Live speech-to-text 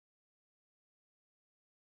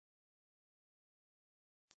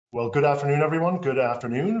Well, good afternoon, everyone. Good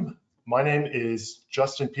afternoon. My name is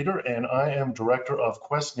Justin Peter, and I am Director of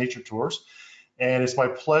Quest Nature Tours. And it's my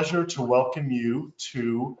pleasure to welcome you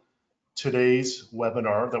to today's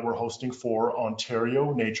webinar that we're hosting for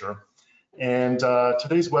Ontario Nature. And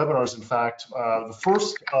today's webinar is, in fact, the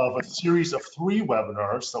first of a series of 3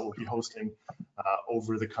 webinars that we'll be hosting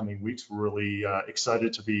over the coming weeks. We're really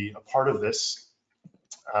excited to be a part of this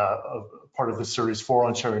series for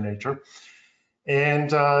Ontario Nature. And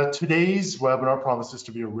today's webinar promises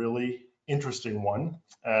to be a really interesting one,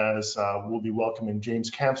 as we'll be welcoming James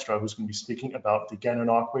Kamstra, who's going to be speaking about the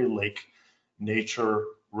Gananoque Lake Nature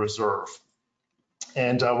Reserve.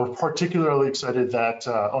 And we're particularly excited that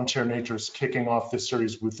Ontario Nature is kicking off this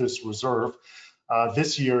series with this reserve.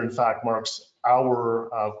 This year, in fact, marks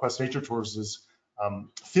our Quest Nature Tours'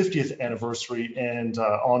 50th anniversary, and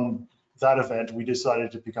on that event, we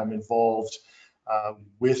decided to become involved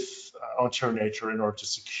with Ontario Nature in order to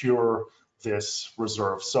secure this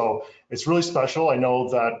reserve. So it's really special. I know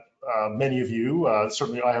that many of you,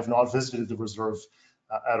 certainly I have not visited the reserve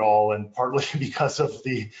at all, and partly because of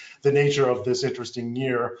the nature of this interesting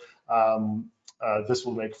year, this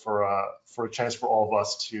will make for a chance for all of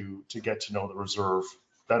us to get to know the reserve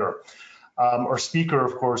better. Our speaker,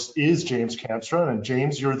 of course, is James Kamstra, and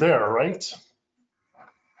James, you're there, right?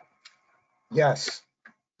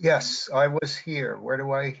 Yes, I was here. Where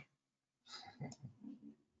do I?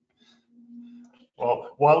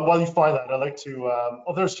 Well, while you find that, I'd like to,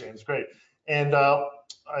 oh, there's James, great. And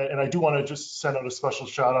I do want to just send out a special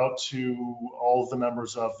shout out to all of the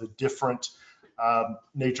members of the different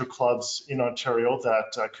nature clubs in Ontario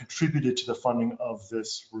that contributed to the funding of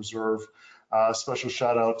this reserve. Special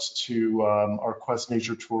shout outs to our Quest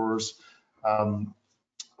Nature Tours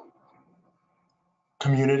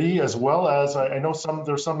community, as well as I know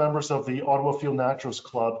there's some members of the Ottawa Field Naturalists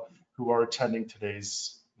Club who are attending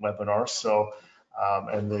today's webinar. So,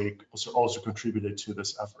 and they also contributed to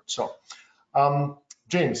this effort. So,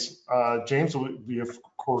 James will be, of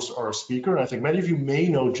course, our speaker. And I think many of you may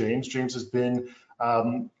know James. James has been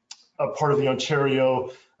a part of the Ontario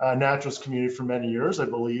naturalist community for many years, I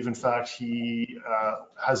believe. In fact, he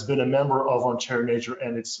has been a member of Ontario Nature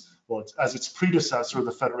and as its predecessor,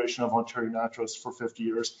 the Federation of Ontario Naturalists, for 50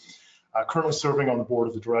 years, currently serving on the board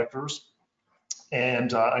of the directors.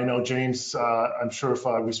 And I know James, I'm sure if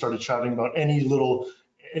we started chatting about any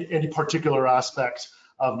particular aspect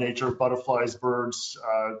of nature, butterflies, birds,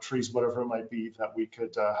 trees, whatever it might be, that we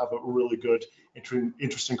could have a really good,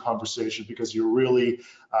 interesting conversation, because you're really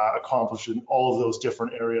accomplished in all of those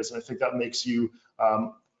different areas. And I think that makes you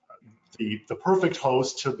the perfect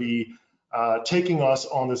host to be taking us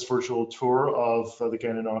on this virtual tour of the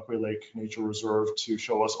Gananoque Lake Nature Reserve to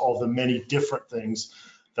show us all the many different things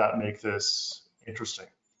that make this interesting.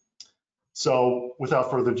 So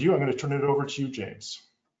without further ado, I'm going to turn it over to you, James.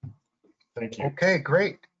 Thank you. Okay,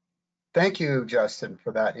 great. Thank you, Justin,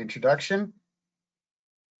 for that introduction.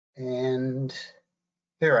 And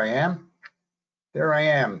there I am.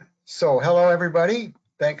 So hello, everybody.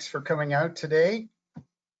 Thanks for coming out today.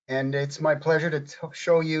 And it's my pleasure to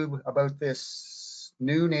show you about this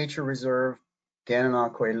new nature reserve,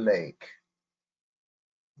 Gananoque Lake.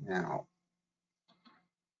 Now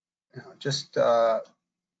just a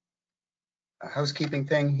housekeeping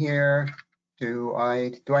thing here. Do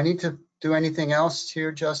I need to do anything else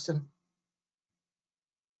here, Justin?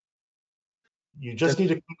 You just need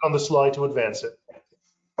to click on the slide to advance it.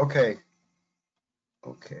 Okay.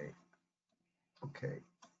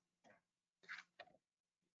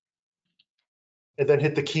 And then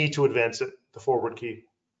hit the key to advance it, the forward key.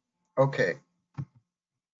 Okay.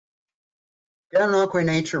 Gananoque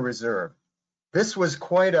Nature Reserve. This was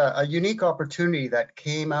quite a unique opportunity that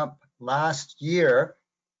came up last year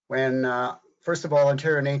when, first of all,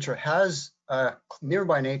 Ontario Nature has a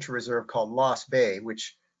nearby nature reserve called Lost Bay,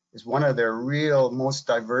 which is one of their real most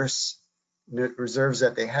diverse reserves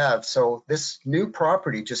that they have. So this new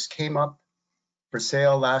property just came up for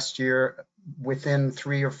sale last year within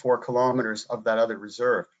 3 or 4 kilometers of that other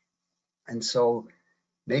reserve. And so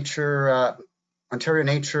Ontario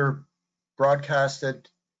Nature broadcasted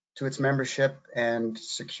to its membership and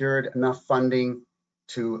secured enough funding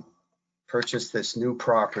to purchase this new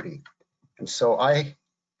property. And so I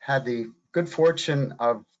had the good fortune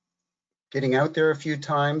of getting out there a few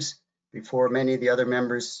times before many of the other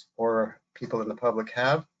members or people in the public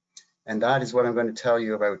have. And that is what I'm going to tell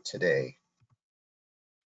you about today.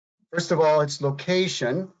 First of all, its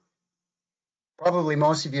location. Probably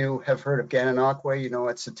most of you have heard of Gananoque. You know,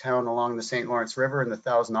 it's a town along the St. Lawrence River in the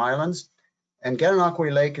Thousand Islands. And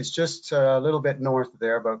Gananoque Lake is just a little bit north of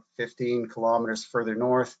there, about 15 kilometers further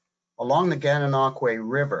north, along the Gananoque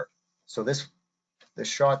River. So this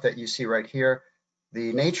shot that you see right here,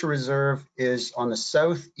 the nature reserve is on the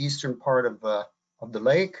southeastern part of the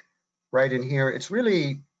lake. Right in here, it's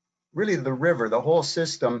really the river, the whole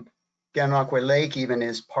system. Gananoque Lake even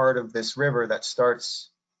is part of this river that starts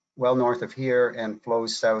well north of here and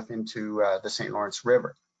flows south into the St. Lawrence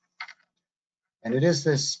River. And it is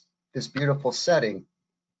this beautiful setting.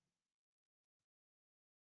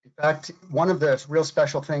 In fact, one of the real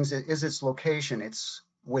special things is its location. It's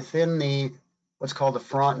within what's called the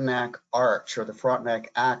Frontenac Arch or the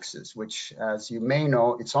Frontenac Axis, which, as you may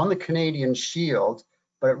know, it's on the Canadian Shield,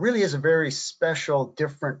 but it really is a very special,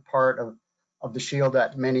 different part of the Shield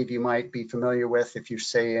that many of you might be familiar with if you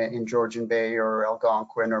say in Georgian Bay or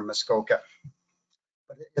Algonquin or Muskoka.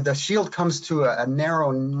 But the Shield comes to a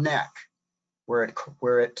narrow neck where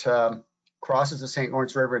it crosses the St.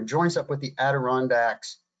 Lawrence River and joins up with the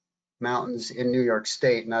Adirondacks Mountains in New York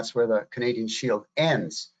State, and that's where the Canadian Shield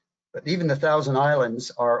ends. But even the Thousand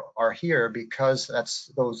Islands are here because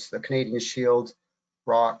that's the Canadian Shield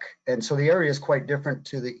rock, and so the area is quite different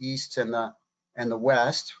to the east and the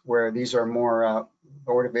west, where these are more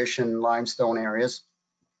Ordovician limestone areas,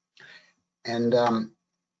 and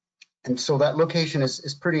so that location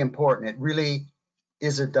is pretty important. It really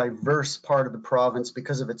is a diverse part of the province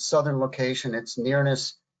because of its southern location, its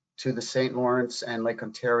nearness to the St. Lawrence and Lake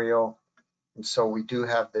Ontario, and so we do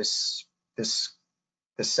have this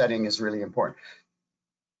setting is really important.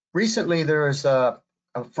 Recently, there is a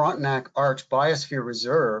Frontenac Arch Biosphere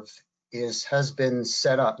Reserve has been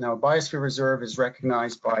set up. Now, a Biosphere Reserve is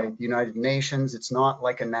recognized by the United Nations. It's not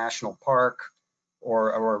like a national park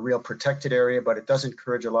or a real protected area, but it does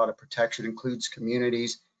encourage a lot of protection, includes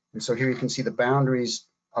communities. And so here you can see the boundaries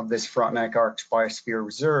of this Frontenac Arch Biosphere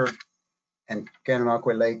Reserve, and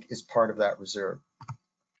Gananoque Lake is part of that reserve.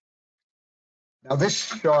 Now, this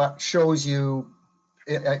shot shows you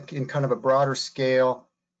in kind of a broader scale,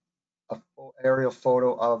 a full aerial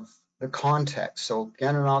photo of the context. So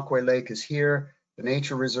Gananoque Lake is here, the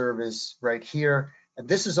nature reserve is right here, and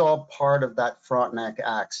this is all part of that Frontenac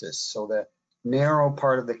axis, so the narrow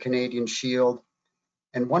part of the Canadian Shield.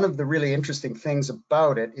 And one of the really interesting things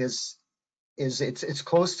about it is it's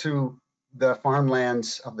close to the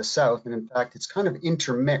farmlands of the south, and in fact it's kind of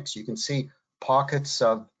intermixed. You can see pockets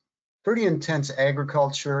of pretty intense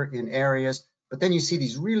agriculture in areas, but then you see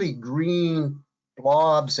these really green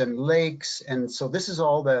blobs and lakes, and so this is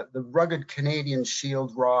all the rugged Canadian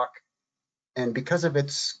Shield rock. And because of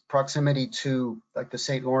its proximity to like the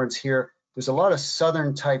St. Lawrence here, there's a lot of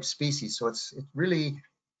southern type species, so it really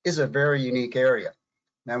is a very unique area.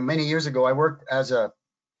 Now, many years ago, I worked as a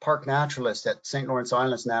park naturalist at St. Lawrence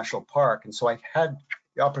Islands National Park, and so I had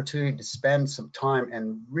the opportunity to spend some time,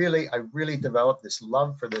 and I really developed this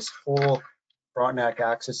love for this whole Frontenac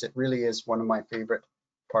axis. It really is one of my favorite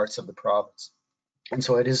parts of the province. And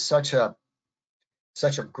so it is such a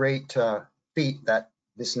great feat that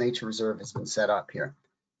this nature reserve has been set up here.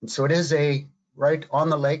 And so it is right on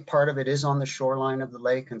the lake. Part of it is on the shoreline of the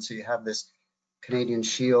lake, and so you have this Canadian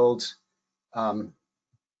Shield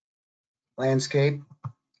landscape.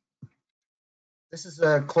 This is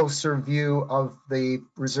a closer view of the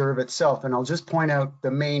reserve itself, and I'll just point out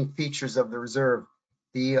the main features of the reserve.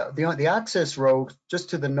 The access road, just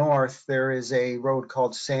to the north, there is a road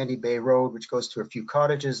called Sandy Bay Road, which goes to a few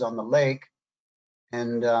cottages on the lake.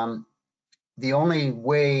 And the only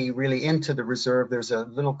way really into the reserve, there's a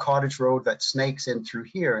little cottage road that snakes in through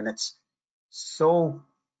here, and it's so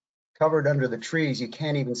covered under the trees, you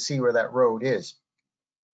can't even see where that road is.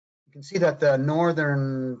 You can see that the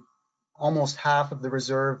northern, almost half of the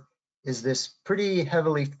reserve is this pretty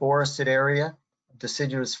heavily forested area,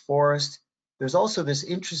 deciduous forest. There's also this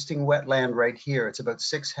interesting wetland right here. It's about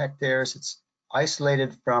 6 hectares. It's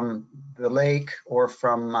isolated from the lake or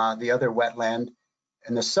from the other wetland.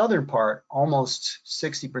 And the southern part, almost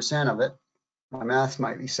 60% of it, my math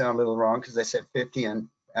might sound a little wrong because I said 50 and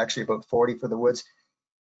actually about 40 for the woods.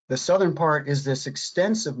 The southern part is this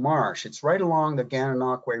extensive marsh. It's right along the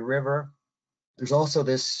Gananoque River. There's also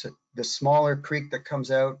this smaller creek that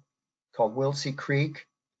comes out called Wilsey Creek.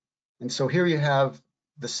 And so here you have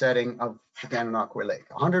the setting of the Gananoque Lake,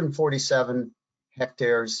 147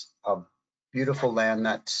 hectares of beautiful land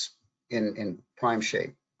that's in prime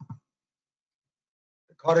shape.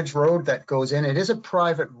 The cottage road that goes in, it is a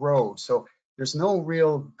private road, so there's no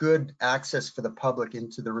real good access for the public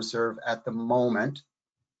into the reserve at the moment.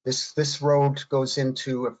 This road goes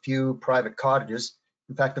into a few private cottages.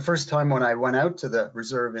 In fact, the first time when I went out to the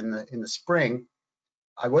reserve in the spring,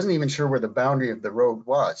 I wasn't even sure where the boundary of the road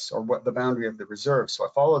was or what the boundary of the reserve. So I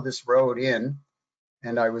followed this road in,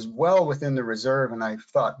 And I was well within the reserve, and I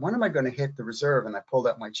thought, when am I going to hit the reserve? And I pulled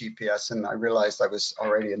up my GPS, and I realized I was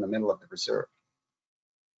already in the middle of the reserve.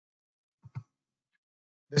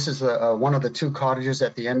 This is one of the two cottages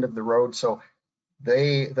at the end of the road. So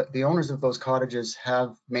the owners of those cottages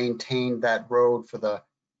have maintained that road for the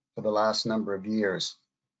last number of years,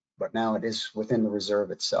 but now it is within the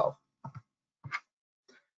reserve itself.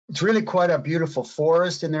 It's really quite a beautiful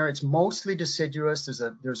forest in there. It's mostly deciduous.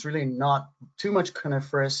 There's really not too much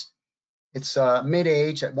coniferous. It's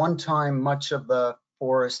mid-age. At one time, much of the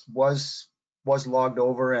forest was logged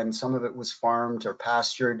over, and some of it was farmed or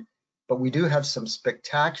pastured. But we do have some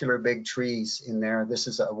spectacular big trees in there. This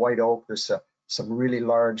is a white oak. There's some really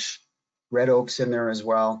large red oaks in there as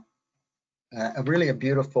well. Really a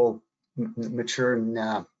beautiful,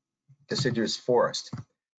 mature, deciduous forest.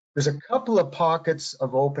 There's a couple of pockets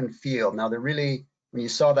of open field. Now, they're really, when you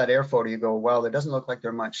saw that air photo, you go, well, it doesn't look like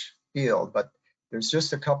there's much field, but there's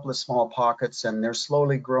just a couple of small pockets, and they're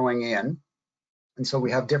slowly growing in. And so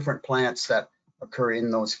we have different plants that occur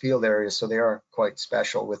in those field areas, so they are quite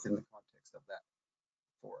special within the context of that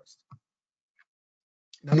forest.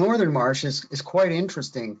 The northern marsh is quite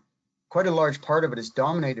interesting. Quite a large part of it is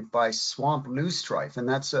dominated by swamp loosestrife, and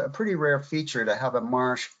that's a pretty rare feature, to have a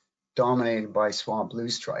marsh dominated by swamp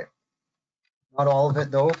loosestrife. Not all of it,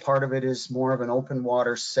 though. Part of it is more of an open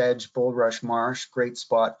water sedge bulrush marsh, great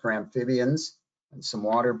spot for amphibians and some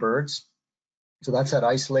water birds. So that's that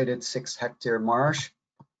isolated 6-hectare marsh.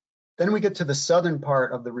 Then we get to the southern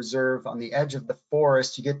part of the reserve. On the edge of the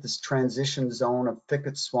forest, you get this transition zone of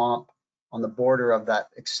thicket swamp on the border of that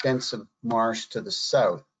extensive marsh to the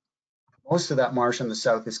south. Most of that marsh on the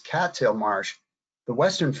south is cattail marsh. The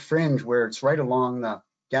western fringe, where it's right along the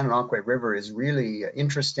Gananoque River, is really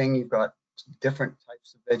interesting. You've got different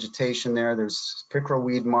types of vegetation there. There's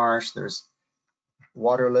pickerelweed marsh, there's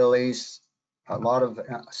water lilies, a lot of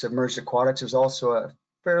submerged aquatics. There's also a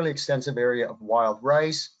fairly extensive area of wild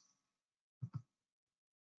rice.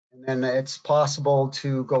 And then it's possible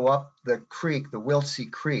to go up the creek, the Wiltsey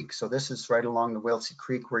Creek. So this is right along the Wiltsey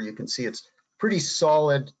Creek, where you can see it's pretty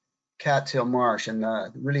solid cattail marsh, and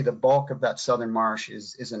really the bulk of that southern marsh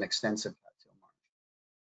is an extensive cattail marsh.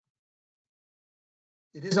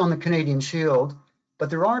 It is on the Canadian Shield, but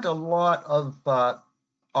there aren't a lot of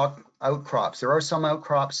outcrops. There are some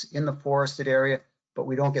outcrops in the forested area, but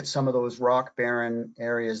we don't get some of those rock barren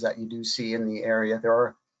areas that you do see in the area. There are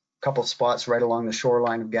a couple spots right along the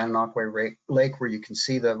shoreline of Gananoque Lake where you can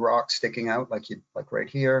see the rock sticking out, like right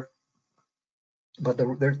here. But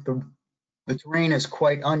the terrain is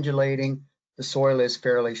quite undulating. The soil is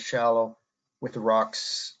fairly shallow, with the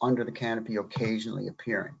rocks under the canopy occasionally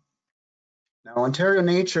appearing. Now, Ontario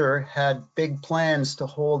Nature had big plans to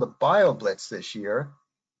hold a BioBlitz this year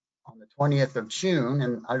on the 20th of June.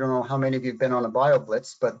 And I don't know how many of you have been on a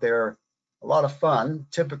BioBlitz, but they're a lot of fun.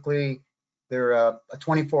 Typically, they're a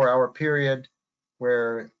 24-hour period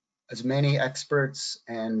where as many experts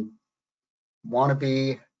and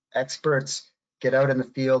wannabe experts get out in the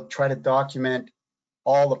field, try to document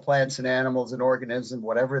all the plants and animals and organisms,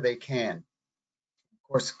 whatever they can. Of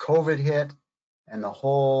course, COVID hit, and the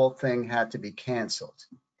whole thing had to be canceled.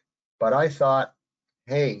 But I thought,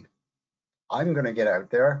 hey, I'm going to get out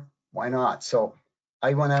there. Why not? So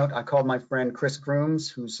I went out, I called my friend Chris Grooms,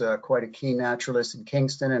 who's quite a keen naturalist in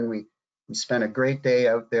Kingston, and we spent a great day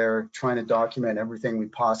out there trying to document everything we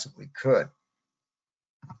possibly could.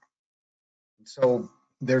 So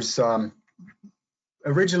there's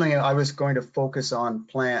originally I was going to focus on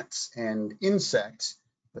plants and insects,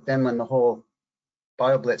 but then when the whole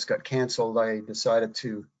BioBlitz got canceled, I decided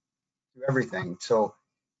to do everything. So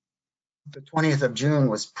the 20th of June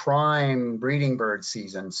was prime breeding bird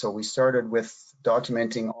season. So we started with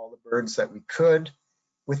documenting all the birds that we could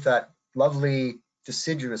with that lovely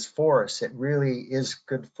deciduous forest. It really is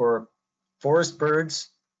good for forest birds.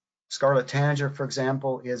 Scarlet tanager, for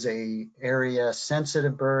example, is a area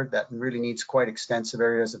sensitive bird that really needs quite extensive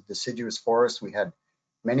areas of deciduous forest. We had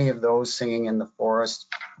many of those singing in the forest.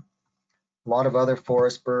 A lot of other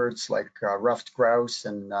forest birds like ruffed grouse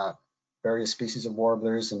and various species of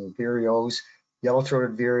warblers and vireos.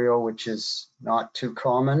 Yellow-throated vireo, which is not too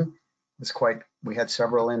common. We had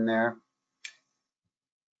several in there.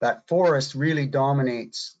 That forest really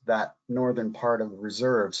dominates that northern part of the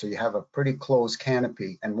reserve, so you have a pretty close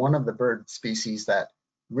canopy. And one of the bird species that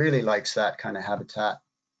really likes that kind of habitat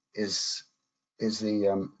is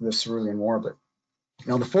the cerulean warbler.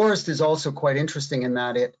 Now, the forest is also quite interesting in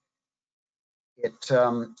that it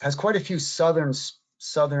has quite a few southern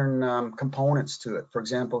components to it. For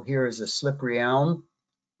example, here is a slippery elm,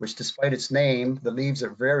 which, despite its name, the leaves are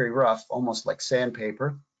very rough, almost like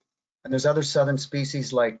sandpaper. And there's other southern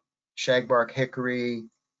species like shagbark hickory,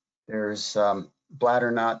 there's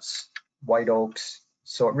bladdernuts, white oaks.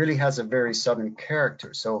 So it really has a very southern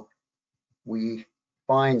character. So we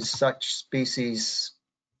find such species,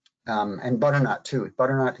 and butternut too.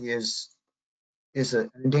 Butternut is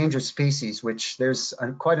an endangered species, which there's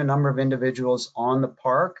quite a number of individuals on the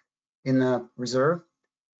park in the reserve.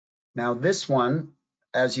 Now this one,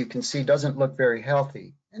 as you can see, doesn't look very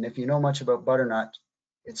healthy. And if you know much about butternut,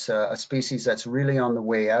 it's a species that's really on the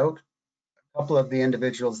way out. A couple of the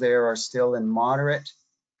individuals there are still in moderate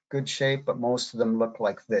good shape, but most of them look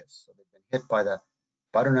like this. So they've been hit by the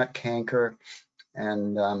butternut canker,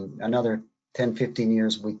 and another 10, 15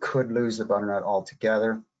 years, we could lose the butternut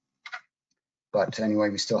altogether. But anyway,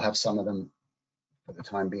 we still have some of them for the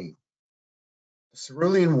time being. The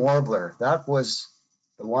cerulean warbler, that was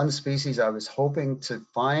the one species I was hoping to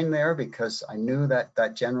find there, because I knew that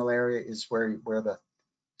that general area is where the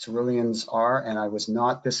ceruleans are, and I was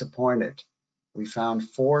not disappointed. We found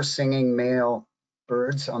 4 singing male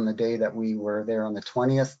birds on the day that we were there on the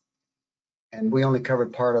 20th, and we only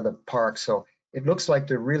covered part of the park. So it looks like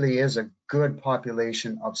there really is a good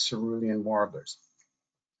population of cerulean warblers.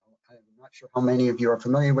 I'm not sure how many of you are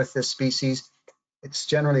familiar with this species. It's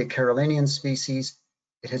generally a Carolinian species.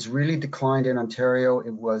 It has really declined in Ontario.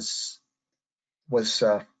 It was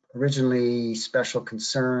originally special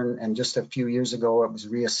concern, and just a few years ago it was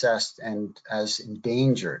reassessed and as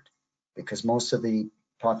endangered, because most of the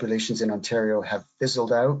populations in Ontario have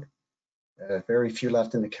fizzled out. Very few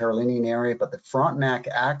left in the Carolinian area, but the Frontenac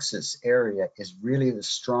axis area is really the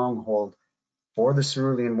stronghold for the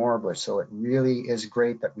cerulean warbler. So it really is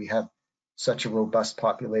great that we have such a robust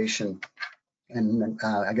population. And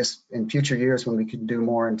I guess in future years, when we can do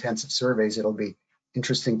more intensive surveys, it'll be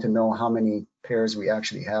interesting to know how many pairs we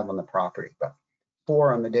actually have on the property. But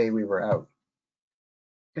 4 on the day we were out.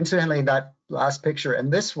 Incidentally, that last picture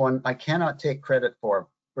and this one, I cannot take credit for.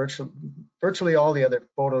 Virtually all the other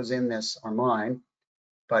photos in this are mine,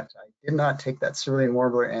 but I did not take that cerulean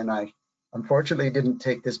warbler, and I unfortunately didn't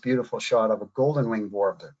take this beautiful shot of a golden-winged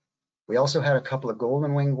warbler. We also had a couple of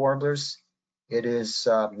golden-winged warblers. It is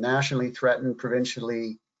nationally threatened,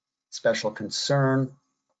 provincially special concern,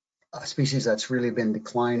 a species that's really been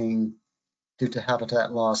declining due to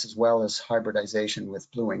habitat loss as well as hybridization with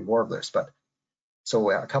blue-winged warblers. But so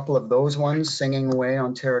a couple of those ones singing away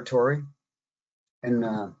on territory. And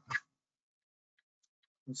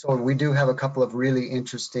so we do have a couple of really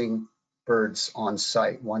interesting birds on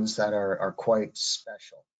site, ones that are quite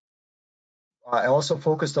special. I also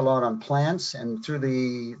focused a lot on plants, and through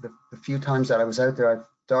the few times that I was out there, I've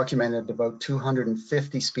documented about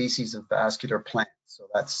 250 species of vascular plants. So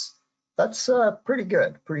that's pretty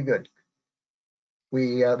good. The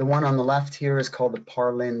one on the left here is called the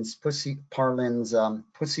Parlin's pussy toes,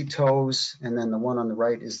 and then the one on the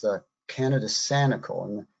right is the Canada sanicle.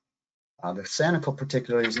 And the sanicle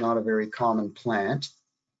particularly is not a very common plant.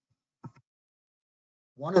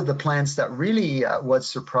 One of the plants that really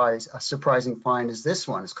was a surprising find is this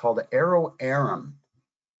one. It's called the arrow arum.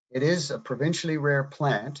 It is a provincially rare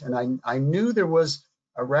plant, and I knew there was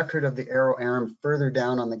a record of the arrow arum further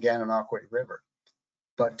down on the Gananoque River,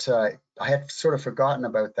 but I had sort of forgotten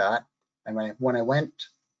about that. And when I went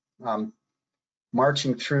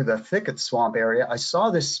marching through the thicket swamp area, I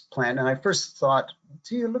saw this plant, and I first thought,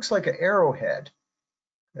 gee, it looks like an arrowhead.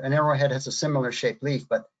 An arrowhead has a similar shaped leaf,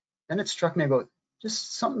 but then it struck me, I go,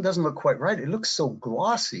 just something doesn't look quite right. It looks so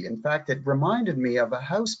glossy. In fact, it reminded me of a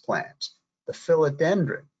house plant, the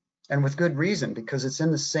philodendron, and with good reason, because it's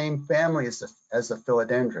in the same family as the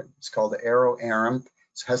philodendron. It's called the arrow arum.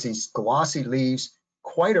 It has these glossy leaves,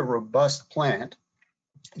 quite a robust plant.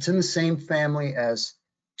 It's in the same family as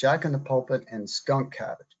jack-in-the-pulpit and skunk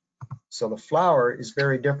cabbage. So the flower is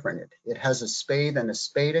very different. It has a spathe and a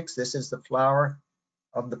spadix. This is the flower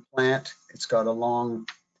of the plant. It's got a long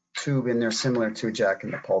tube in there similar to a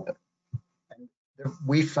jack-in-the-pulpit. And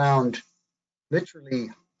we found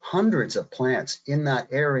literally hundreds of plants in that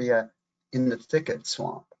area in the thicket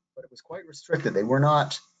swamp, but it was quite restricted. They were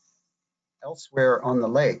not elsewhere on the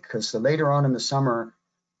lake, because later on in the summer,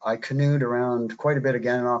 I canoed around quite a bit of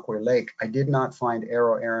Gananoque Lake. I did not find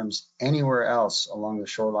arrow arums anywhere else along the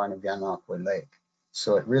shoreline of Gananoque Lake.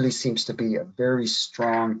 So it really seems to be a very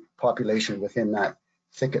strong population within that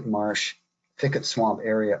thicket swamp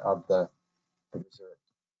area of the reserve.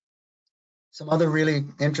 Some other really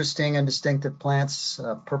interesting and distinctive plants,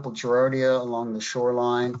 purple gerardia along the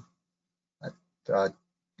shoreline,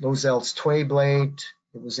 Lozel's twayblade.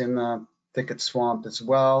 It was in the thicket swamp as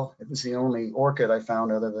well. It was the only orchid I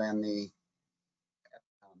found other than the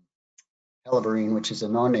helleborine, which is a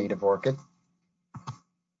non-native orchid.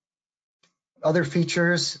 Other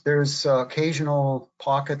features, there's occasional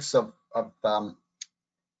pockets of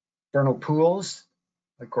vernal pools,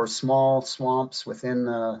 of course, small swamps within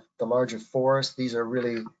the larger forest. These are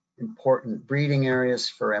really important breeding areas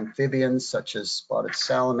for amphibians such as spotted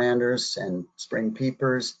salamanders and spring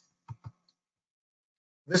peepers.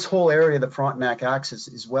 This whole area of the Frontenac Axis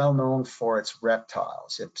is well known for its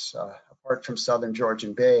reptiles. It's apart from southern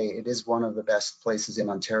Georgian Bay, it is one of the best places in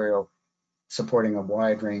Ontario supporting a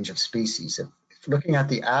wide range of species. If looking at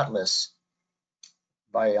the atlas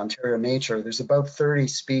by Ontario Nature, there's about 30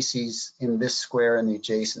 species in this square and the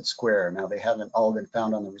adjacent square. Now, they haven't all been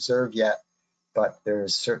found on the reserve yet, but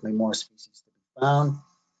there's certainly more species to be found.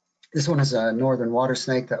 This one is a northern water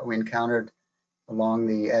snake that we encountered along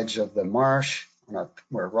the edge of the marsh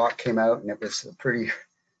where a rock came out, and it was a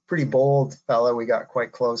pretty bold fellow. We got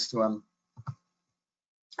quite close to him.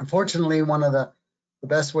 Unfortunately, one of the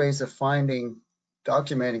best ways of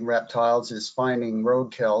documenting reptiles is finding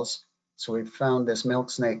roadkills. So we found this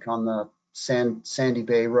milk snake on the Sandy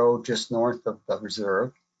Bay Road just north of the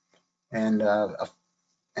reserve, and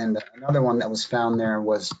another one that was found there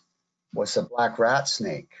was a black rat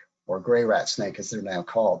snake, or gray rat snake as they're now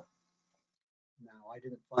called. Now, I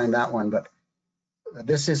didn't find that one, but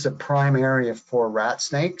this is a prime area for rat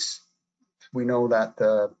snakes. We know that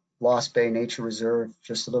the Lost Bay Nature Reserve,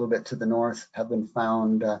 just a little bit to the north, have been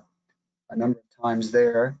found a number of times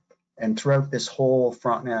there. And throughout this whole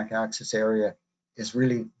Frontenac Axis area is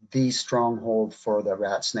really the stronghold for the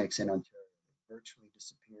rat snakes in Ontario. They virtually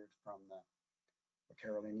disappeared from the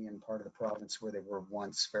Carolinian part of the province where they were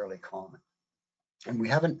once fairly common. And we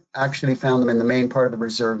haven't actually found them in the main part of the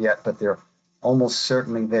reserve yet, but they're almost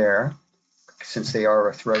certainly there since they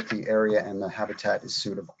are throughout the area and the habitat is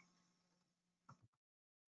suitable.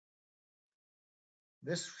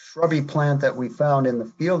 This shrubby plant that we found in the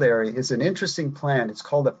field area is an interesting plant. It's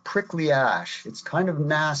called a prickly ash. It's kind of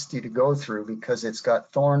nasty to go through because it's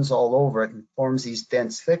got thorns all over it and forms these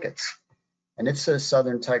dense thickets. And it's a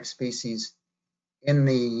southern type species in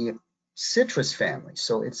the citrus family.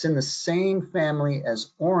 So it's in the same family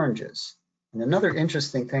as oranges. And another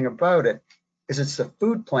interesting thing about it is it's the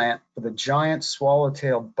food plant for the giant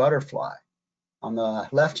swallowtail butterfly. On the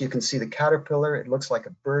left, you can see the caterpillar. It looks like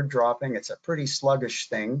a bird dropping. It's a pretty sluggish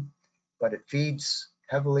thing, but it feeds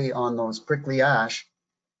heavily on those prickly ash.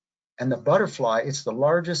 And the butterfly, it's the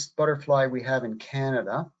largest butterfly we have in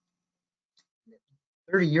Canada.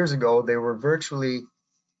 30 years ago, they were virtually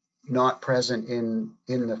not present in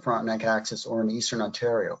the Frontenac Axis or in Eastern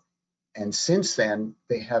Ontario. And since then,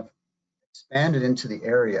 they have expanded into the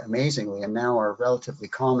area amazingly and now are relatively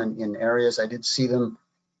common in areas. I did see them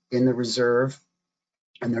in the reserve,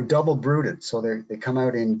 and they're double brooded. So they come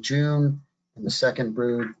out in June and the second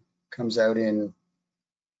brood comes out in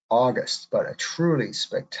August, but a truly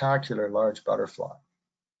spectacular large butterfly.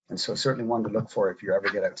 And so certainly one to look for if you ever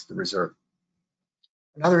get out to the reserve.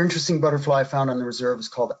 Another interesting butterfly found on the reserve is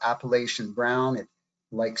called Appalachian brown. It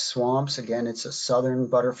likes swamps. Again, it's a southern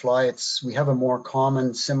butterfly. We have a more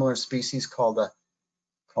common similar species called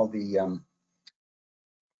the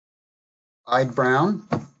eyed brown,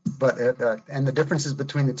 but and the differences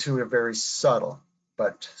between the two are very subtle.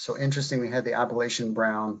 But so interesting, we had the Appalachian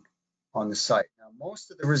brown on the site. Now,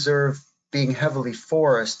 most of the reserve being heavily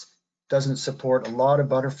forest doesn't support a lot of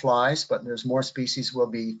butterflies, but there's more species will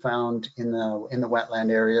be found in the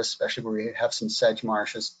wetland areas, especially where we have some sedge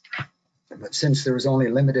marshes. But since there was only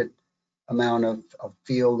a limited amount of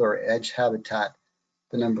field or edge habitat,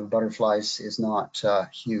 the number of butterflies is not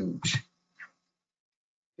huge.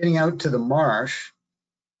 Getting out to the marsh,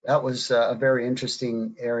 that was a very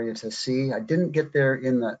interesting area to see. I didn't get there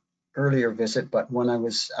in the earlier visit, but when I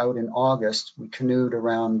was out in August, we canoed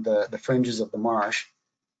around the fringes of the marsh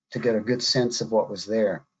to get a good sense of what was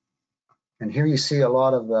there. And here you see a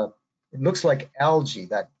lot of it looks like algae,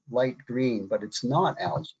 that light green, but it's not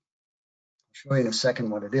algae. I'll show you in a second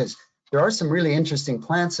what it is. There are some really interesting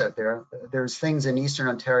plants out there. There's things in Eastern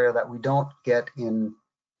Ontario that we don't get in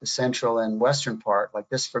the central and western part. Like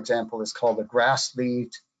this, for example, is called a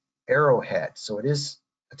grass-leaved arrowhead. So it is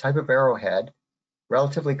a type of arrowhead,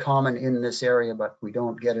 relatively common in this area, but we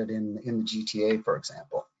don't get it in the GTA, for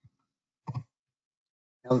example.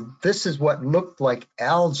 Now, this is what looked like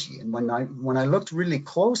algae, and when I looked really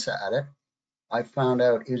close at it, I found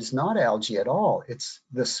out it is not algae at all. It's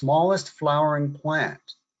the smallest flowering plant.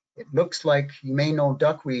 It looks like, you may know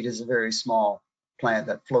duckweed is a very small plant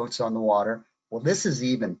that floats on the water. Well, this is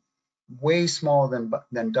even way smaller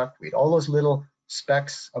than duckweed. All those little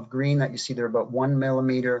specks of green that you see, they're about 1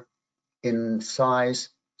 millimeter in size.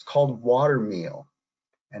 It's called water meal.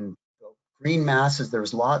 And green masses,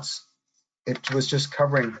 there's lots. It was just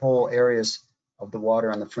covering whole areas of the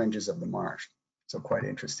water on the fringes of the marsh. So quite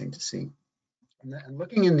interesting to see. And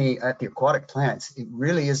looking in at the aquatic plants, it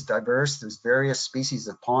really is diverse. There's various species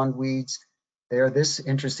of pond weeds there. This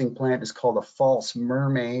interesting plant is called a false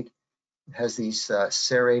mermaid. It has these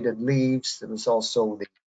serrated leaves. There was also the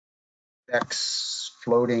Beck's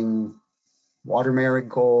floating water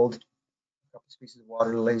marigold, a couple species of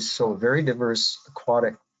water lilies. So a very diverse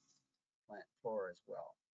aquatic plant flora as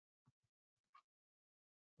well.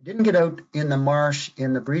 I didn't get out in the marsh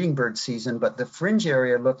in the breeding bird season, but the fringe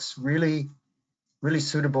area looks really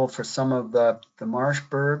suitable for some of the marsh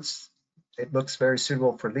birds. It looks very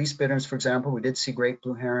suitable for least bitters, for example. We did see great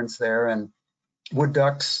blue herons there, and wood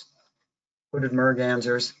ducks, hooded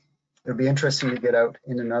mergansers. It'll be interesting to get out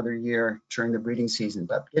in another year during the breeding season.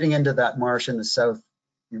 But getting into that marsh in the south,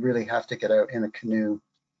 you really have to get out in a canoe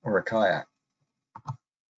or a kayak.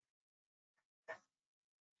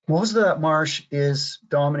 Most of that marsh is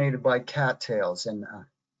dominated by cattails, and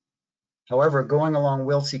however, going along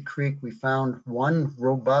Wilsey Creek, we found one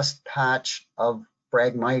robust patch of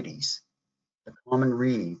Phragmites, the common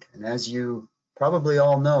reed. And as you probably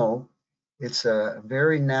all know, it's a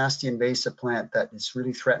very nasty invasive plant that is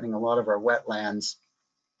really threatening a lot of our wetlands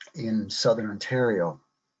in southern Ontario.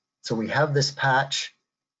 So we have this patch,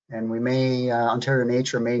 and we may, Ontario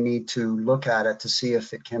Nature may need to look at it to see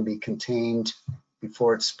if it can be contained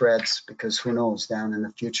before it spreads, because who knows, down in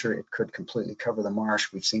the future it could completely cover the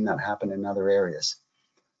marsh. We've seen that happen in other areas.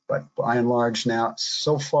 But by and large now,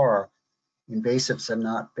 so far, invasives have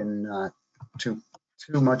not been too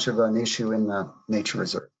much of an issue in the nature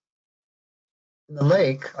reserve. In the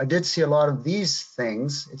lake, I did see a lot of these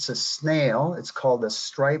things. It's a snail. It's called a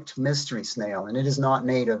striped mystery snail, and it is not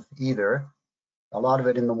native either. A lot of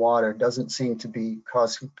it in the water doesn't seem to be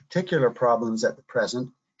causing particular problems at the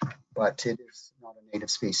present, but it is not a native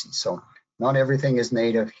species. So not everything is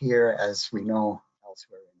native here, as we know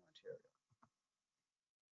elsewhere in Ontario.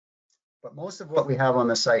 But most of what we have on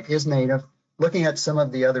the site is native. Looking at some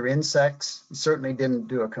of the other insects, we certainly didn't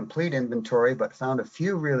do a complete inventory, but found a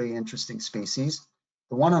few really interesting species.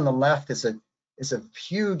 The one on the left is a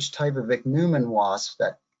huge type of ichneumon wasp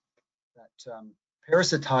that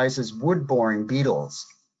parasitizes wood-boring beetles.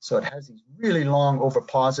 So it has these really long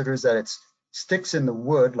ovipositors that it sticks in the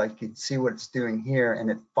wood, like you can see what it's doing here,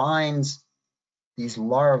 and it finds these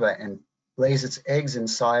larvae and lays its eggs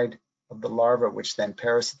inside of the larva, which then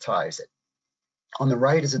parasitize it. On the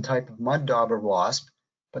right is a type of mud dauber wasp,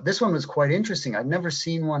 but this one was quite interesting. I'd never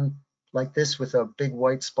seen one like this with a big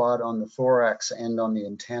white spot on the thorax and on the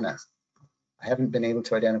antennas. I haven't been able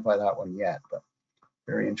to identify that one yet, but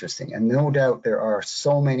very interesting. And no doubt there are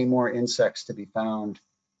so many more insects to be found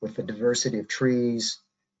with the diversity of trees.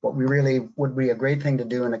 What we really would be a great thing to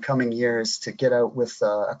do in the coming years to get out with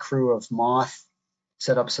a crew of moth,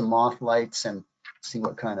 set up some moth lights and see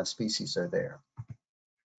what kind of species are there.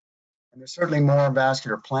 And there's certainly more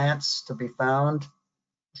vascular plants to be found,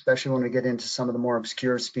 especially when we get into some of the more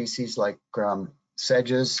obscure species like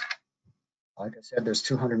sedges. Like I said, there's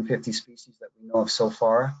 250 species that we know of so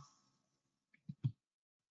far.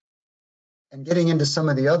 And getting into some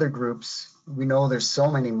of the other groups, we know there's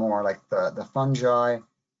so many more, like the fungi.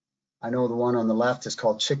 I know the one on the left is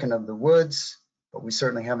called chicken of the woods, but we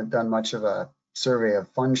certainly haven't done much of a survey of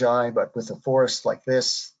fungi. But with a forest like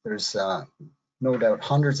this, there's no doubt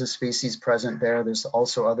hundreds of species present there. There's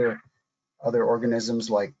also other organisms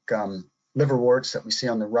like liverworts that we see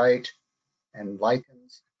on the right, and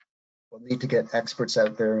lichens. We'll need to get experts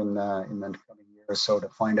out there in the coming year or so to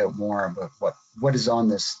find out more about what is on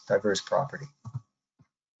this diverse property.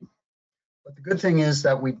 But the good thing is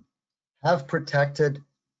that we have protected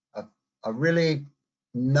a really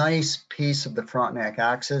nice piece of the Frontenac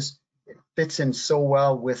axis. It fits in so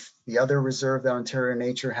well with the other reserve that Ontario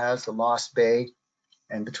Nature has, the Lost Bay,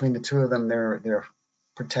 and between the two of them, they're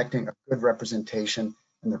protecting a good representation,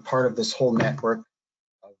 and they're part of this whole network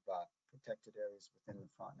of protected areas within the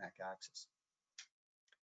Frontenac axis.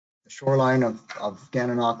 The shoreline of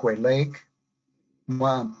Gananoque Lake,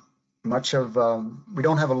 much of we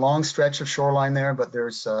don't have a long stretch of shoreline there, but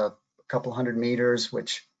there's a couple hundred meters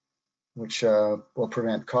which will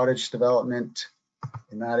prevent cottage development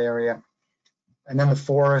in that area. And then the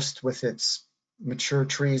forest with its mature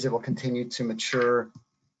trees, it will continue to mature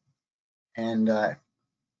and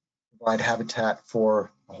provide habitat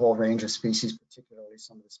for a whole range of species, particularly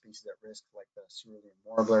some of the species at risk, like the cerulean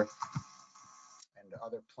warbler and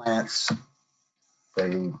other plants,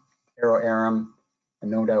 the aeroarum,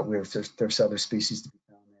 and no doubt there's other species to be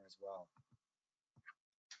found there as well.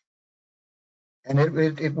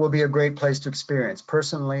 And it will be a great place to experience.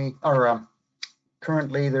 Personally, or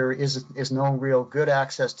Currently, there is no real good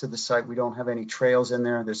access to the site. We don't have any trails in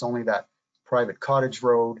there. There's only that private cottage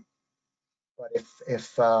road. But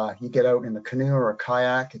if you get out in a canoe or a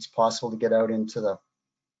kayak, it's possible to get out into the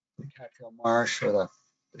Cattail Marsh or the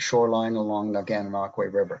shoreline along the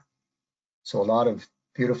Gananoque River. So a lot of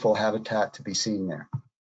beautiful habitat to be seen there.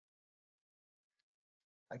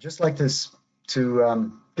 I'd just like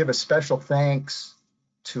to give a special thanks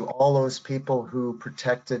to all those people who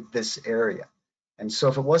protected this area. And so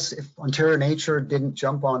if Ontario Nature didn't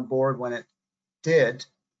jump on board when it did,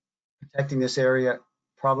 protecting this area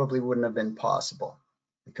probably wouldn't have been possible,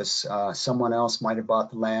 because someone else might have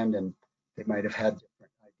bought the land and they might have had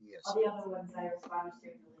different ideas. All the other ones I responded to.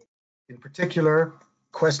 In particular,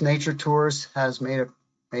 Quest Nature Tours has made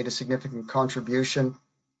a significant contribution.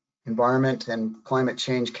 Environment and Climate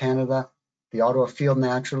Change Canada, the Ottawa Field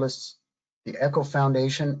Naturalists, the Echo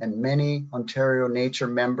Foundation, and many Ontario Nature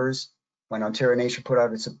members. When Ontario Nature put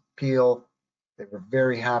out its appeal, they were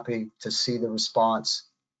very happy to see the response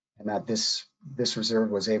and that this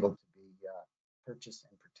reserve was able to be purchased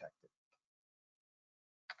and protected.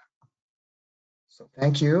 So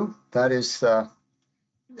thank you. That is a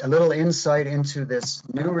little insight into this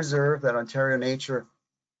new reserve that Ontario Nature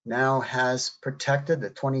now has protected, the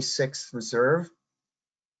 26th reserve.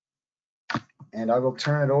 And I will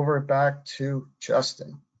turn it over back to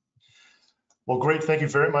Justin. Well, great. Thank you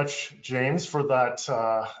very much, James, for that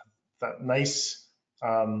that nice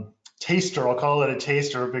taster. I'll call it a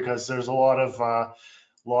taster, because there's a lot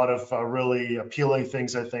of really appealing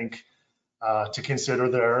things, I think, to consider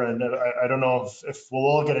there. And I don't know if we'll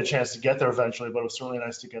all get a chance to get there eventually, but it was certainly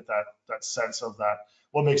nice to get that sense of that,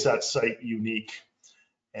 what makes that site unique.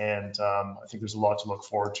 And I think there's a lot to look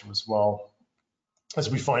forward to as well as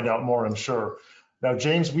we find out more, I'm sure. Now,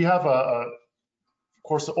 James, we have of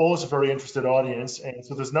course, always a very interested audience. And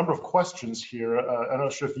so there's a number of questions here. I'm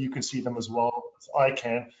not sure if you can see them as well as I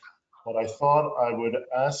can, but I thought I would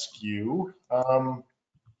ask you,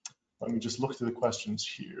 let me just look through the questions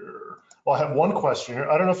here. Well, I have one question here.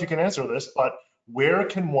 I don't know if you can answer this, but where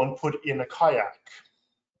can one put in a kayak?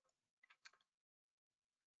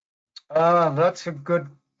 That's a good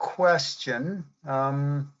question.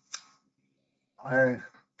 I'm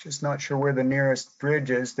just not sure where the nearest bridge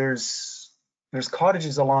is. There's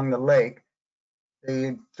cottages along the lake.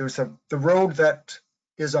 The road that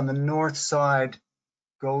is on the north side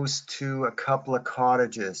goes to a couple of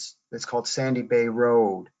cottages. It's called Sandy Bay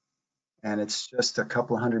Road, and it's just a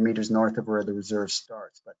couple of 100 meters north of where the reserve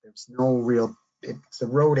starts. But there's no real. The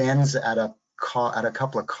road ends at a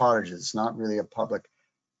couple of cottages. It's not really a public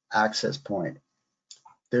access point.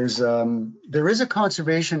 There is a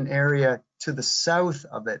conservation area to the south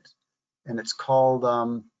of it, and it's called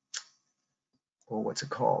what's it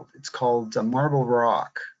called? It's called Marble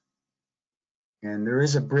Rock, and there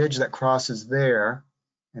is a bridge that crosses there,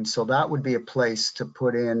 and so that would be a place to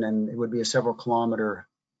put in, and it would be a several kilometer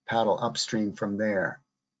paddle upstream from there.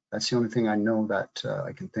 That's the only thing I know that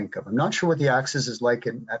I can think of. I'm not sure what the access is like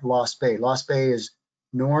at Lost Bay. Lost Bay is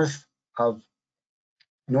north of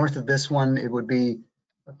this one. It would be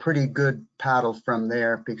a pretty good paddle from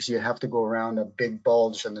there, because you have to go around a big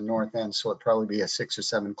bulge on the north end, so it'd probably be a 6 or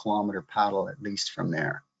 7 kilometer paddle at least from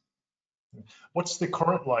there. What's the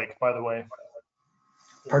current like, by the way?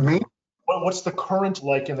 Pardon me? What's the current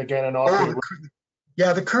like in the Gananoque?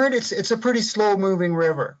 Yeah, the current, it's a pretty slow moving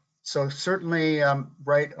river. So certainly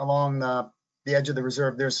right along the edge of the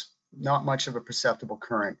reserve, there's not much of a perceptible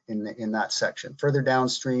current in that section. Further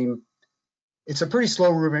downstream, it's a pretty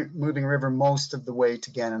slow moving river most of the way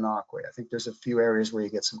to Gananoque. I think there's a few areas where you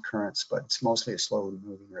get some currents, but it's mostly a slow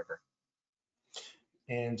moving river.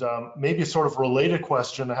 And maybe a sort of related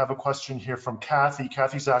question. I have a question here from Kathy.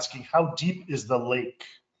 Kathy's asking, how deep is the lake?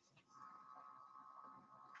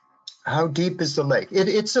 How deep is the lake?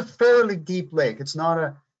 It's a fairly deep lake. It's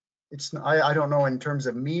not I don't know in terms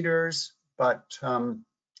of meters, but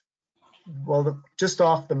well, just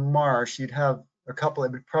off the marsh, you'd have it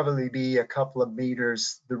would probably be a couple of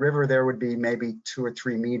meters. The river there would be maybe 2 or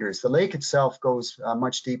 3 meters. The lake itself goes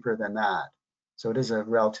much deeper than that. So it is a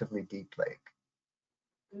relatively deep lake.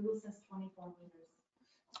 Google says 24 meters.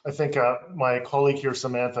 I think my colleague here,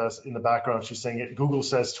 Samantha, in the background, she's saying it. Google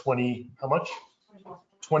says 20, how much?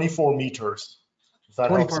 24 meters. If that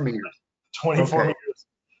 24 helps. meters. 24 okay. meters.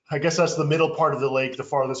 I guess that's the middle part of the lake, the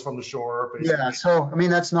farthest from the shore. Basically. Yeah, so I mean,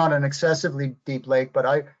 that's not an excessively deep lake, but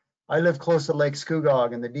I live close to Lake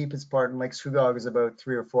Scugog, and the deepest part in Lake Scugog is about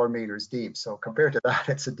 3 or 4 meters deep. So compared to that,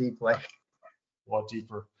 it's a deep lake. A lot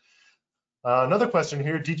deeper. Another question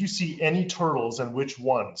here. Did you see any turtles, and which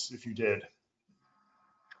ones, if you did?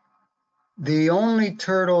 The only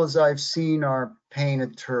turtles I've seen are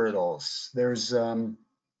painted turtles. There's,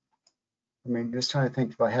 just trying to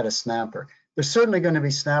think if I had a snapper. There's certainly going to be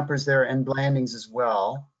snappers there and blandings as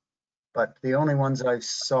well, but the only ones I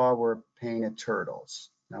saw were painted turtles.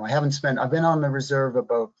 Now I've been on the reserve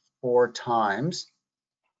about 4 times,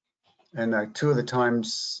 and 2 of the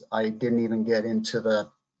times I didn't even get into the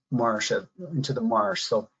marsh.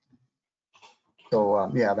 So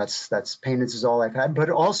yeah, that's painted is all I've had. But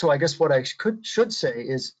also, I guess what I should say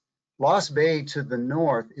is Lost Bay to the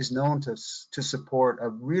north is known to support a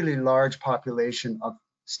really large population of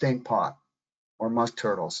stink pot or musk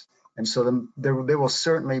turtles. And so they will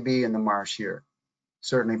certainly be in the marsh here,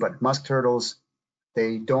 certainly. But musk turtles,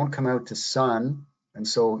 they don't come out to sun. And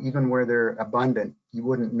so even where they're abundant, you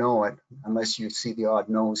wouldn't know it unless you see the odd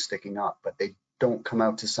nose sticking up, but they don't come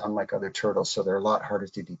out to sun like other turtles. So they're a lot harder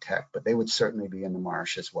to detect, but they would certainly be in the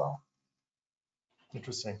marsh as well.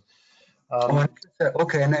 Interesting.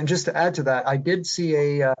 Okay, and then just to add to that, I did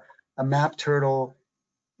see a map turtle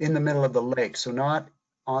in the middle of the lake. So not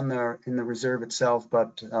in the reserve itself,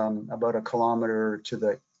 but about 1 kilometer to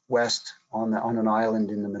the west on an island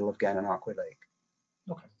in the middle of Gananoque Lake.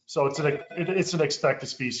 Okay, so it's an expected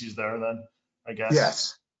species there then, I guess.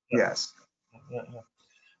 Yes. Yeah. Yes.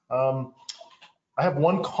 Yeah. I have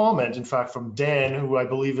one comment, in fact, from Dan, who I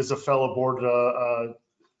believe is a fellow board a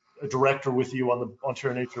director with you on the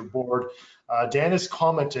Ontario Nature Board. Dan is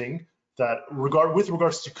commenting that with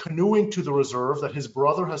regards to canoeing to the reserve, that his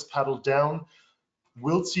brother has paddled down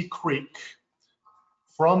Wiltsey Creek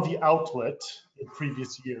from the outlet in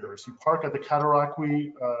previous years. You park at the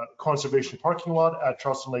Gananoque Conservation Parking Lot at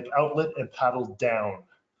Charleston Lake Outlet and paddle down.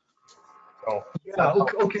 So, yeah,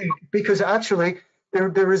 okay, because actually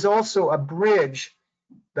there is also a bridge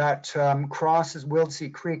that crosses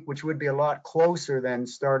Wiltsey Creek, which would be a lot closer than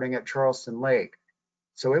starting at Charleston Lake.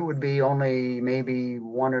 So it would be only maybe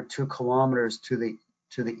 1 or 2 kilometers to the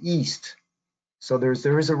east. So there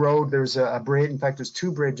is a road, there's a bridge. In fact, there's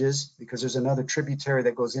 2 bridges because there's another tributary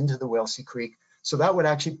that goes into the Wiltsey Creek. So that would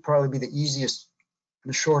actually probably be the easiest,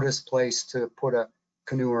 the shortest place to put a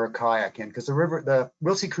canoe or a kayak in, because the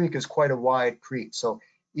Wiltsey Creek is quite a wide creek. So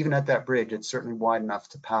even at that bridge, it's certainly wide enough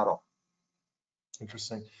to paddle.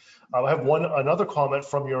 Interesting. I have another comment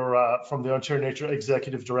from the Ontario Nature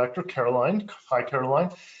Executive Director, Caroline. Hi,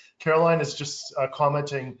 Caroline. Caroline is just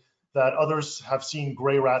commenting that others have seen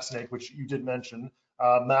gray rat snake, which you did mention,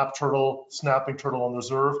 map turtle, snapping turtle on the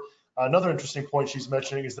reserve. Another interesting point she's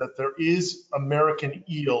mentioning is that there is American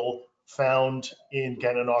eel found in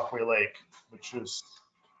Gananoque Lake, which is,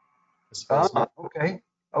 I suppose.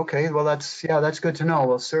 Okay. Well, that's good to know.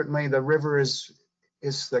 Well, certainly the river is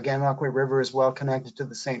the Gananoque River is well connected to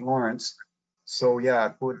the St. Lawrence. So yeah,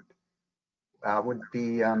 it would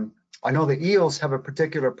be, I know the eels have a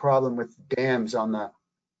particular problem with dams on the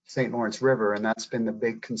St. Lawrence River, and that's been the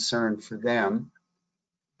big concern for them.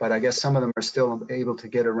 But I guess some of them are still able to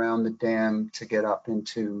get around the dam to get up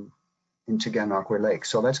into Gananoque Lake.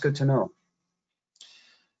 So that's good to know.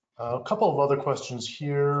 A couple of other questions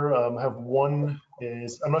here. I have one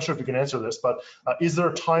is, I'm not sure if you can answer this, but is there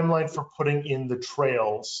a timeline for putting in the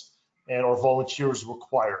trails and or volunteers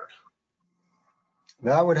required?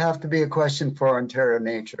 That would have to be a question for Ontario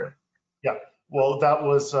Nature. Yeah, well, that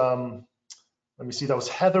was, let me see, that was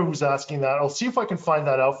Heather who's asking that. I'll see if I can find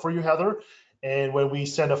that out for you, Heather. And when we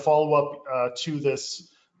send a follow-up to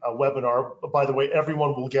this webinar, by the way,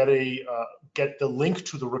 everyone will get the link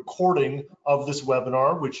to the recording of this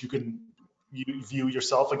webinar, which you can view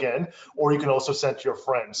yourself again, or you can also send to your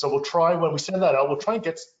friends. So we'll try, when we send that out, we'll try and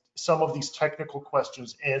get some of these technical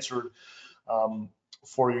questions answered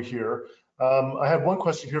for you here. I have one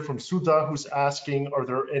question here from Sudha, who's asking, are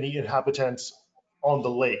there any inhabitants on the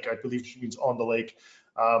lake? I believe she means on the lake.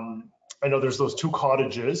 I know there's those 2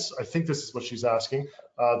 cottages. I think this is what she's asking.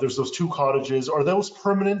 There's those 2 cottages. Are those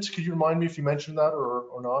permanent? Could you remind me if you mentioned that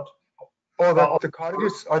or not? Oh, the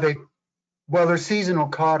cottages, are they? Well, they're seasonal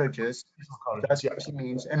cottages. That's yeah. what she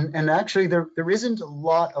means. And actually, there isn't a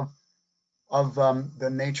lot of the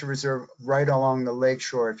nature reserve right along the lake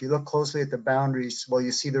shore. If you look closely at the boundaries, well,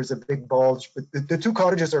 you see there's a big bulge, but the 2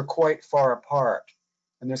 cottages are quite far apart.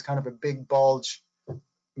 And there's kind of a big bulge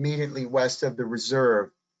immediately west of the reserve,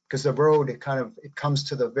 because the road, it comes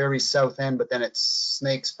to the very south end, but then it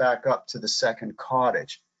snakes back up to the second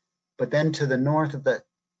cottage. But then to the north of that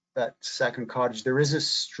second cottage, there is a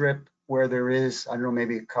strip where there is, I don't know,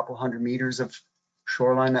 maybe a couple hundred meters of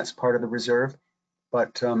shoreline that's part of the reserve.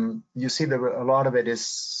 But you see that a lot of it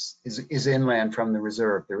is inland from the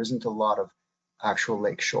reserve. There isn't a lot of actual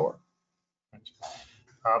lake shore.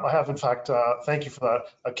 I have, in fact, thank you for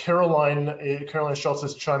that. Caroline Schultz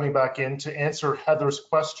is chiming back in to answer Heather's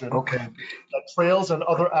question. Okay. That trails and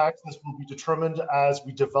other access will be determined as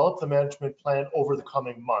we develop the management plan over the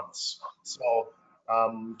coming months. So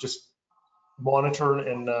just monitor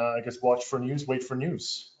and I guess watch for news, wait for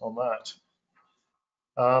news on that.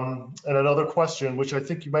 And another question, which I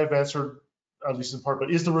think you might have answered at least in part,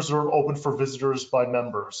 but is the reserve open for visitors by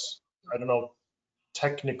members? I don't know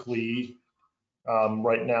technically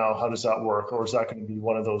right now, how does that work? Or is that going to be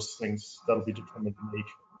one of those things that'll be determined in nature?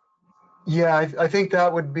 Yeah, I think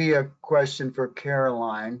that would be a question for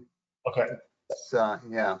Caroline. Okay.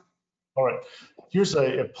 Yeah. All right. Here's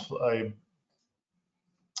a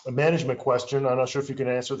management question. I'm not sure if you can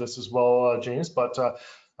answer this as well, James, but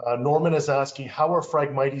Norman is asking, how are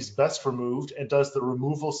Phragmites best removed, and does the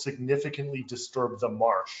removal significantly disturb the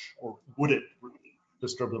marsh, or would it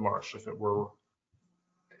disturb the marsh if it were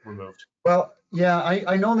removed? Well, yeah,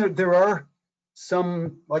 I know that there are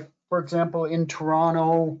some, like, for example, in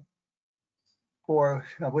Toronto, for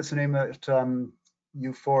what's the name of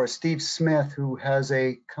it, for Steve Smith, who has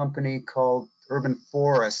a company called Urban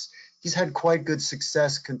Forests. He's had quite good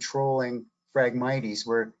success controlling Phragmites,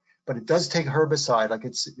 but it does take herbicide. Like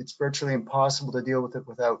it's virtually impossible to deal with it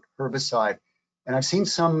without herbicide. And I've seen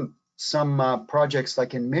some projects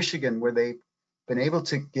like in Michigan where they've been able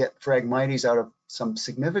to get Phragmites out of some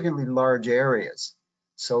significantly large areas.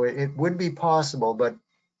 So it would be possible, but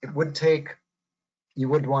it would take, you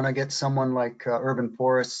would want to get someone like Urban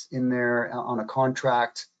Forests in there on a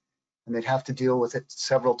contract, and they'd have to deal with it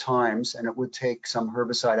several times, and it would take some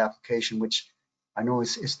herbicide application, which I know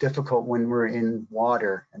is difficult when we're in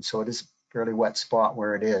water, and so it is a fairly wet spot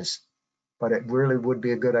where it is. But it really would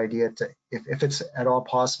be a good idea to, if it's at all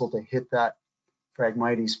possible, to hit that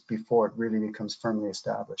Phragmites before it really becomes firmly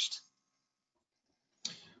established.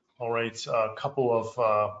 All right, a couple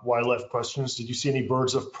of wildlife questions. Did you see any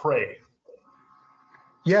birds of prey?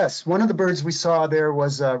 Yes, one of the birds we saw there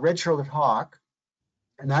was a red-shouldered hawk,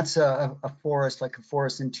 and that's a forest, like a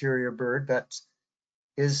forest interior bird that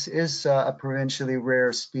is a provincially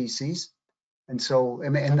rare species. And so,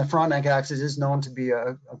 and the Frontenac axis is known to be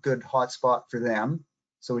a good hotspot for them.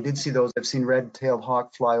 So we did see those. I've seen red-tailed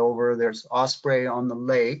hawk fly over. There's osprey on the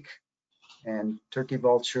lake, and turkey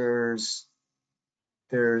vultures.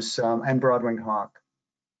 There's and broad-winged hawk.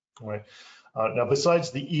 All right. Now,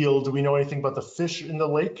 besides the eel, do we know anything about the fish in the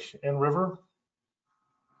lake and river?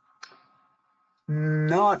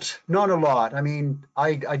 Not a lot. I mean,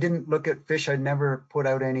 I didn't look at fish. I never put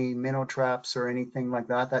out any minnow traps or anything like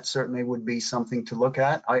that. That certainly would be something to look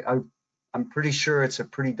at. I'm pretty sure it's a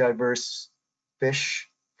pretty diverse fish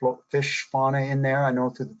fauna in there. I know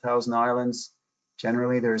through the Thousand Islands,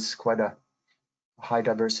 generally there's quite a high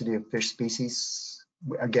diversity of fish species.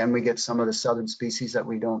 Again, we get some of the southern species that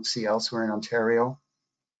we don't see elsewhere in Ontario,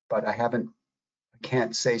 but I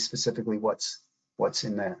can't say specifically what's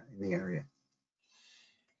in the area.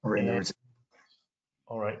 Or in the reserve.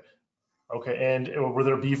 All right. Okay. And were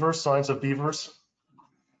there beavers, signs of beavers?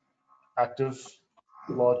 Active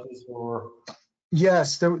lodges or?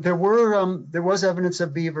 Yes, there was evidence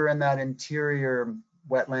of beaver in that interior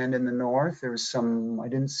wetland in the north. There was some, I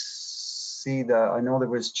didn't see I know there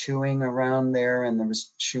was chewing around there, and there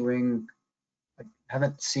was chewing. I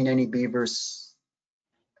haven't seen any beavers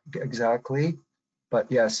exactly,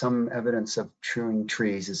 but yeah, some evidence of chewing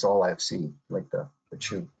trees is all I've seen, like the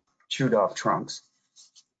chewed off trunks.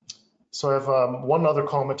 So I have one other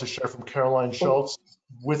comment to share from Caroline Schultz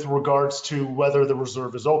with regards to whether the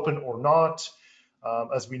reserve is open or not.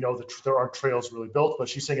 As we know, there aren't trails really built, but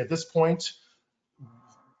she's saying at this point,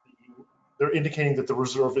 they're indicating that the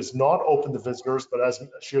reserve is not open to visitors, but as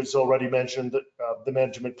she has already mentioned, that the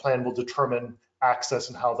management plan will determine access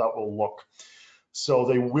and how that will look. So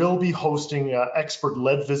they will be hosting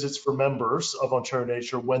expert-led visits for members of Ontario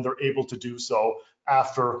Nature when they're able to do so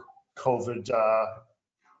after COVID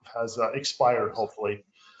has expired, hopefully.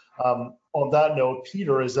 On that note,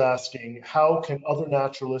 Peter is asking, how can other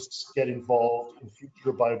naturalists get involved in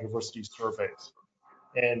future biodiversity surveys?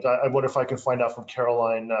 And I wonder if I can find out from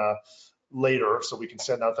Caroline later, so we can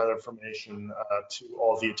send out that information to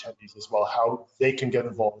all the attendees as well, how they can get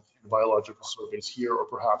involved in biological surveys here or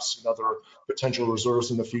perhaps in other potential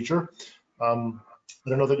reserves in the future. I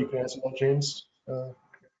don't know that you can answer that, James.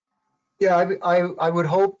 Yeah, I would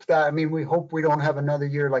hope that, I mean, we hope we don't have another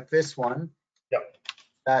year like this one. Yep.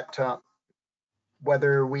 That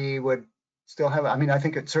whether we would still have, I mean, I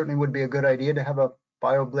think it certainly would be a good idea to have a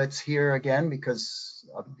bio blitz here again, because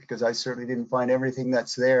I certainly didn't find everything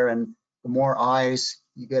that's there. And the more eyes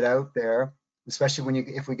you get out there, especially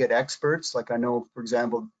if we get experts, like I know, for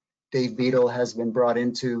example, Dave Beetle has been brought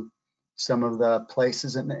into some of the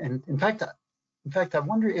places. And in fact, I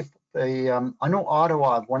wonder if I know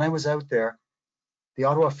Ottawa, when I was out there, the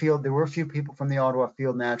Ottawa field, there were a few people from the Ottawa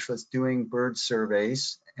field naturalists doing bird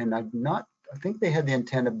surveys, and I think they had the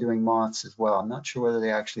intent of doing moths as well. I'm not sure whether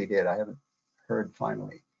they actually did. I haven't heard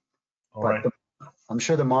finally. All right. I'm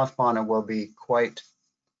sure the moth fauna will be quite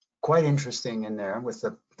interesting in there with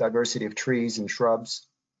the diversity of trees and shrubs.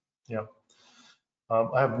 Yeah.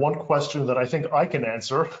 I have one question that I think I can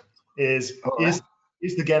answer is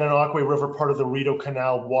the Gananoque River part of the Rideau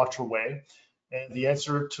Canal waterway? And the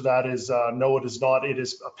answer to that is no, it is not. It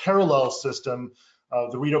is a parallel system.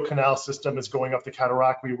 The Rideau Canal system is going up the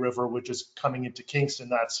Cataraqui River, which is coming into Kingston.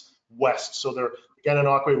 That's west. So the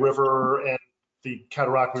Gananoque River and the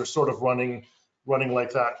Cataraqui are sort of running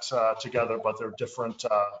like that together, but they're different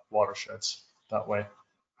watersheds that way.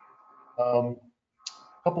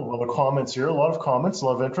 Couple of other comments here, a lot of comments, a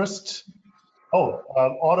lot of interest. Oh,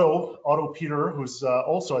 Otto Peter, who's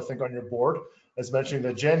also, I think, on your board, is mentioning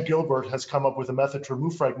that Jan Gilbert has come up with a method to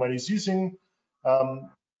remove Phragmites using,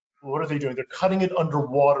 what are they doing? They're cutting it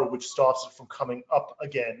underwater, which stops it from coming up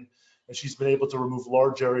again. And she's been able to remove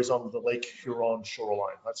large areas on the Lake Huron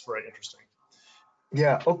shoreline. That's very interesting.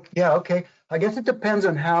 Yeah, okay. I guess it depends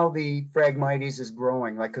on how the Phragmites is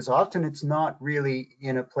growing, like, because often it's not really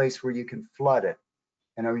in a place where you can flood it.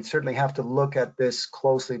 And I would certainly have to look at this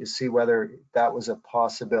closely to see whether that was a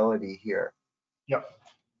possibility here. Yeah.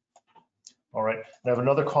 All right. I have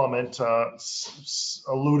another comment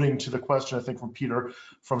alluding to the question, I think, from Peter,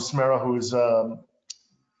 from Smera, who is the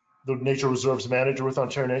Nature Reserves manager with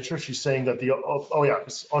Ontario Nature. She's saying that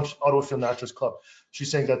it's Ottawa Field Naturalist Club.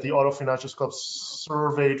 She's saying that the Ottawa Field Naturalist Club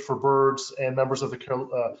surveyed for birds, and members of the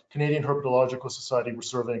Canadian Herpetological Society were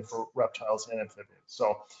surveying for reptiles and amphibians.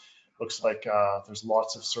 So looks like there's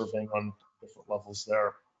lots of surveying on different levels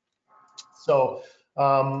there. So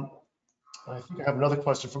I think I have another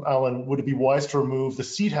question from Alan. Would it be wise to remove the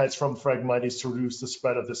seed heads from Phragmites to reduce the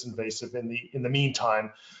spread of this invasive in the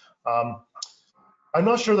meantime? I'm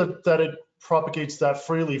not sure that it propagates that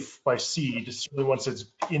freely by seed. Certainly once it's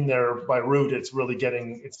in there by root, it's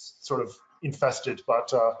sort of infested,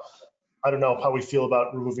 but I don't know how we feel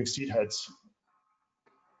about removing seed heads.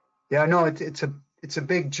 Yeah, no, it's a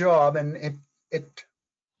big job, and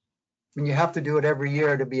you have to do it every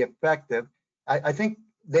year to be effective. I think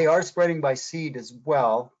they are spreading by seed as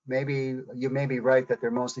well. Maybe you may be right that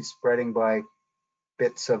they're mostly spreading by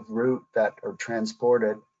bits of root that are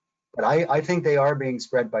transported, but I think they are being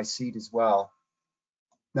spread by seed as well.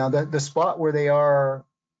 Now the spot where they are,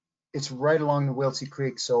 it's right along the Wilsey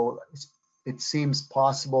Creek, so it seems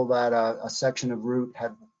possible that a section of root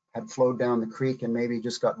had flowed down the creek and maybe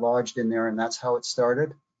just got lodged in there, and that's how it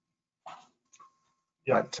started.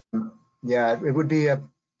 Yeah. But yeah, it would be it'd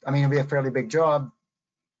be a fairly big job,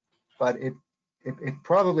 but it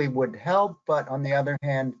probably would help. But on the other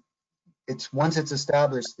hand, once it's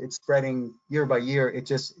established, it's spreading year by year.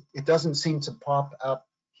 It doesn't seem to pop up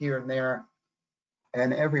here and there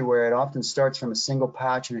and everywhere. It often starts from a single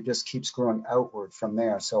patch and it just keeps growing outward from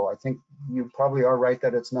there. So I think you probably are right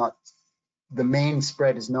that it's not, the main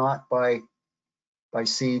spread is not by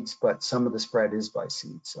seeds, but some of the spread is by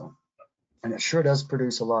seeds. So, and it sure does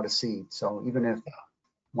produce a lot of seeds. So even if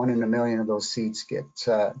 1 in a million of those seeds gets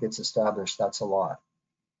established, that's a lot.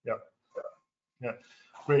 Yeah.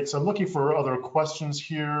 Great. So I'm looking for other questions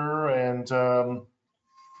here, and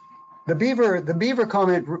the beaver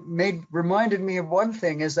comment reminded me of one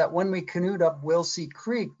thing, is that when we canoed up Wilsey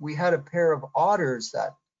Creek, we had a pair of otters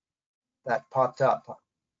that popped up.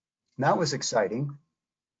 And that was exciting.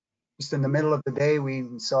 Just in the middle of the day,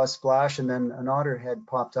 we saw a splash, and then an otter head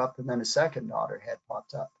popped up, and then a second otter head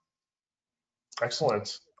popped up.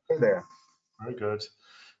 Excellent. There. Very good.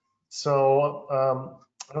 So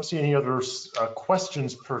I don't see any other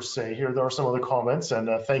questions per se here. There are some other comments, and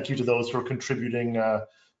thank you to those who are contributing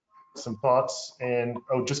some thoughts. And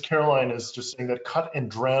just Caroline is just saying that cut and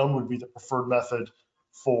drown would be the preferred method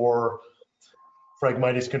for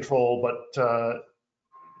Phragmites control, but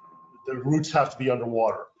the roots have to be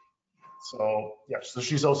underwater. So yes, so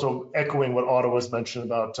she's also echoing what Ottawa's mentioned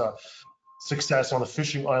about success on the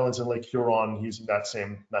fishing islands in Lake Huron using that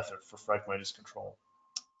same method for Phragmites control.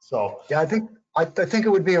 So yeah, I think it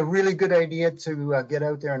would be a really good idea to get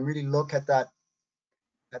out there and really look at that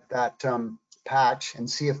patch and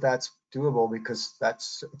see if that's doable, because it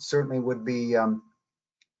certainly would be a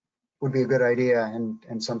good idea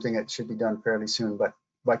and something that should be done fairly soon. But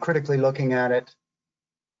by critically looking at it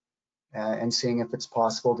and seeing if it's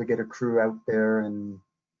possible to get a crew out there and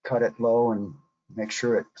cut it low and make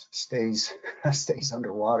sure it stays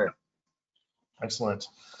underwater. Excellent.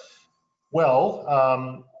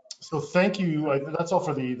 Well, so thank you. That's all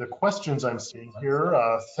for the questions I'm seeing here.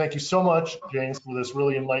 Thank you so much, James, for this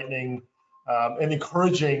really enlightening and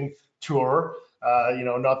encouraging tour.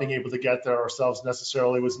 Not being able to get there ourselves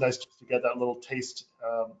necessarily, it was nice just to get that little taste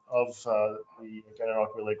of the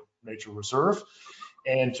Gananoque Lake Nature Reserve.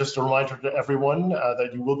 And just a reminder to everyone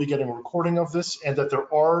that you will be getting a recording of this, and that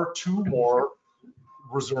there are 2 more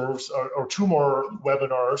reserves or 2 more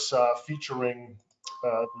webinars featuring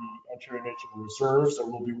the Ontario Nature Reserves. There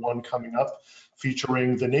will be one coming up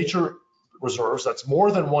featuring the nature reserves. That's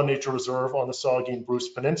more than one nature reserve on the Saugeen Bruce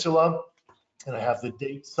Peninsula. And I have the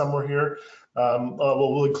date somewhere here.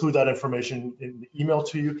 We'll include that information in the email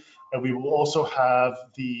to you. And we will also have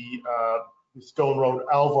the Stone Road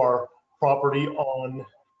Alvar property on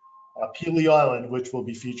Pelee Island, which will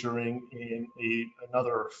be featuring in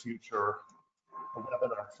another future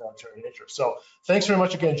webinar for Ontario Nature. So thanks very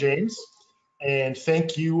much again, James. And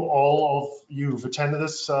thank you all of you who've attended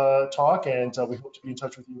this talk, and we hope to be in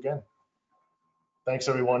touch with you again. Thanks,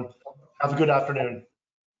 everyone. Have a good afternoon.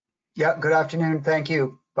 Yeah, good afternoon. Thank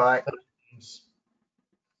you. Bye. Thanks.